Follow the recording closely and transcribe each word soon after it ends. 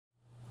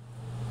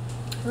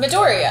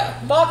Midoriya,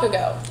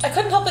 Bakugou. I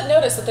couldn't help but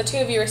notice that the two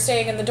of you are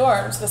staying in the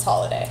dorms this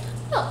holiday.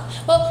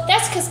 Oh, well,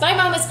 that's because my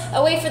mom is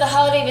away for the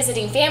holiday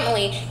visiting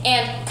family,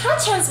 and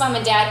Kanchan's mom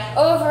and dad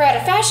are over at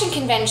a fashion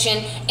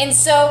convention, and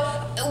so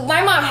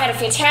my mom had a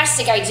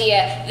fantastic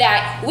idea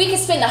that we could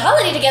spend the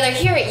holiday together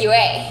here at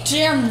UA.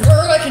 Damn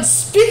nerd, I can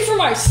speak for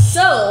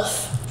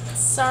myself.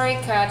 Sorry,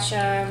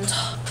 Kanchan.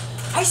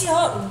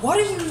 What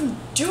are you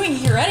doing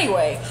here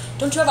anyway?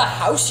 Don't you have a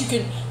house you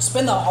can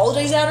spend the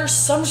holidays at or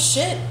some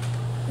shit?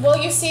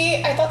 Well, you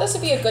see, I thought this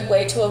would be a good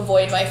way to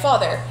avoid my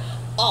father.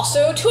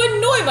 Also, to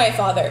annoy my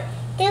father.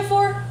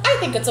 Therefore, I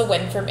think it's a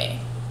win for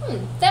me.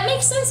 That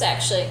makes sense,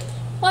 actually.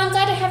 Well, I'm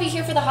glad to have you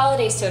here for the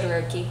holidays,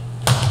 Todoroki.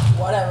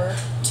 Whatever.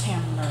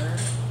 Damn nerd.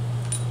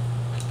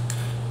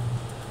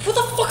 What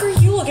the fuck are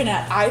you looking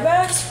at,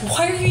 eyebags?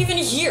 Why are you even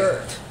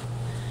here?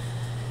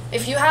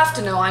 If you have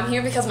to know, I'm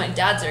here because my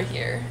dads are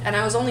here, and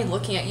I was only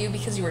looking at you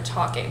because you were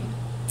talking.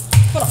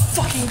 Wanna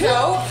fucking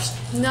go?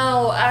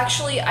 No,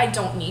 actually, I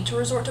don't need to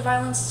resort to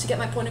violence to get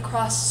my point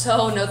across,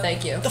 so no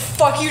thank you. The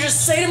fuck you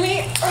just say to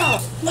me?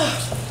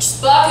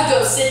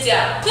 Bakugou, sit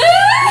down.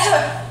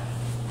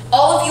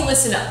 All of you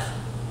listen up.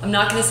 I'm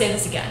not going to say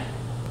this again.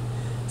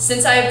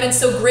 Since I have been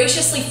so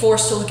graciously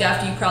forced to look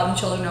after you problem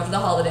children over the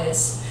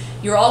holidays,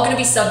 you're all going to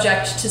be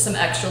subject to some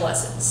extra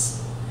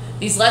lessons.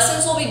 These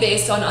lessons will be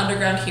based on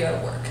underground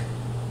hero work.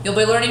 You'll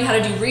be learning how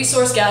to do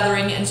resource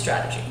gathering and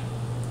strategy.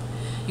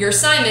 Your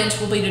assignment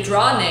will be to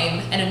draw a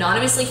name and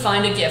anonymously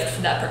find a gift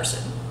for that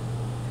person.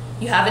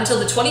 You have until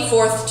the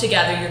 24th to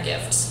gather your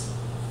gifts.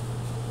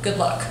 Good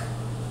luck.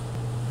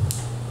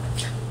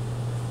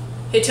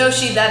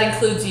 Hitoshi, that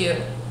includes you.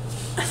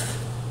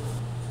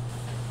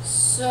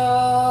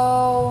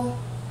 So...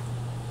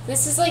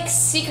 this is like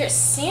Secret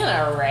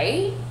Santa,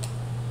 right?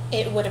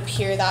 It would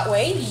appear that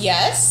way,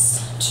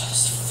 yes.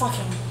 Just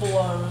fucking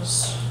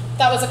blows.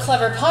 That was a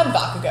clever pun,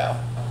 Bakugou.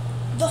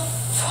 The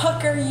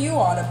fuck are you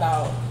on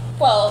about?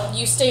 Well,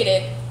 you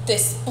stated,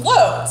 this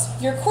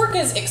blows. Your quirk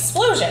is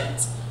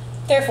explosions.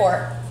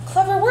 Therefore,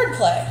 clever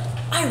wordplay.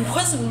 I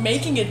wasn't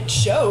making a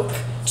joke.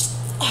 Just,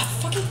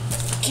 fucking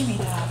give me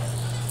that.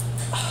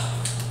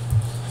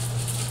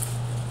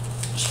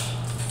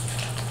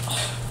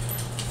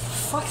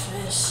 Fuck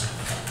this.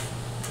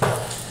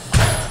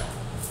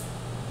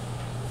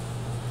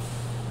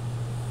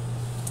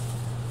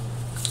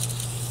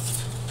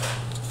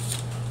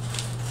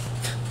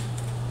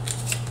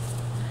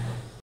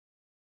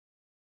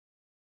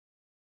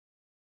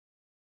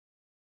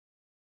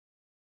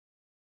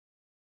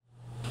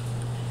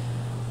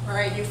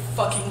 Alright, you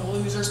fucking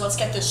losers, let's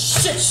get this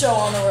shit show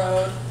on the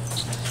road.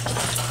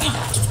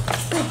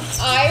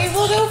 I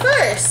will go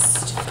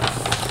first.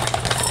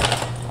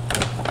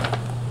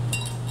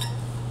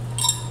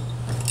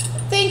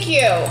 Thank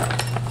you,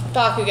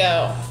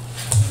 Bakugou.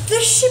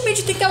 This shit made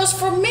you think that was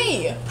for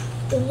me.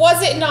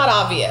 Was it not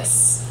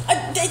obvious?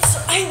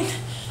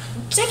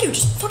 Deku,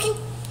 just fucking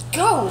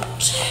go.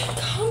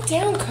 Calm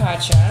down,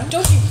 Kacha.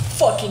 Don't you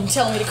fucking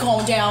tell me to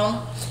calm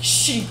down,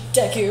 shitty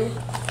Deku.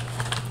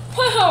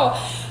 Wow,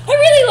 I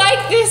really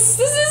like this.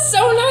 This is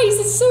so nice.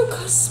 It's so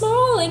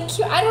small and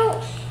cute. I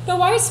don't know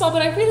why it's small,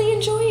 but I really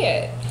enjoy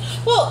it.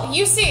 Well,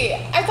 you see,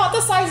 I thought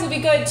the size would be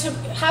good to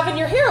have in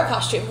your hero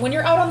costume when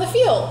you're out on the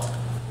field.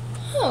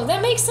 Oh,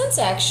 that makes sense,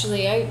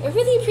 actually. I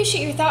really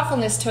appreciate your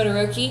thoughtfulness,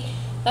 Todoroki.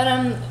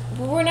 But,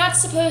 we're not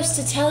supposed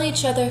to tell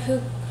each other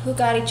who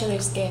got each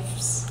other's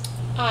gifts.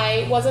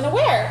 I wasn't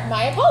aware.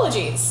 My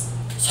apologies.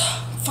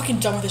 I'm fucking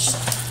done with this.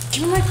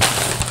 Give me my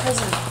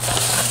present. Oh,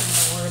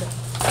 my lord.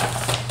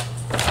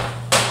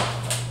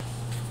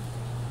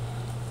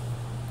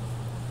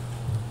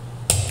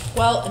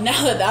 Well,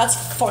 now that that's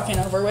fucking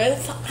over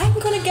with, I'm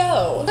gonna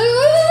go.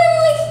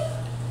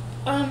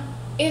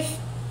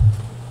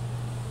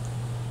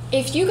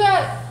 If you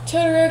got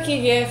Todoroki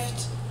a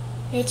gift,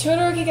 if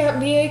Todoroki got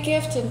me a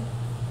gift, and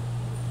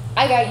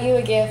I got you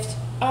a gift,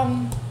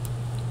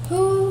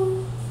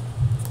 who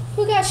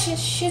got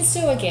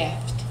Shinsou a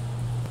gift?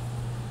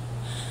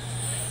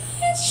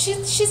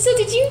 Shinsou,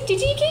 did you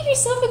get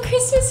yourself a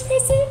Christmas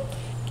present?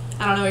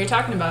 I don't know what you're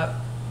talking about.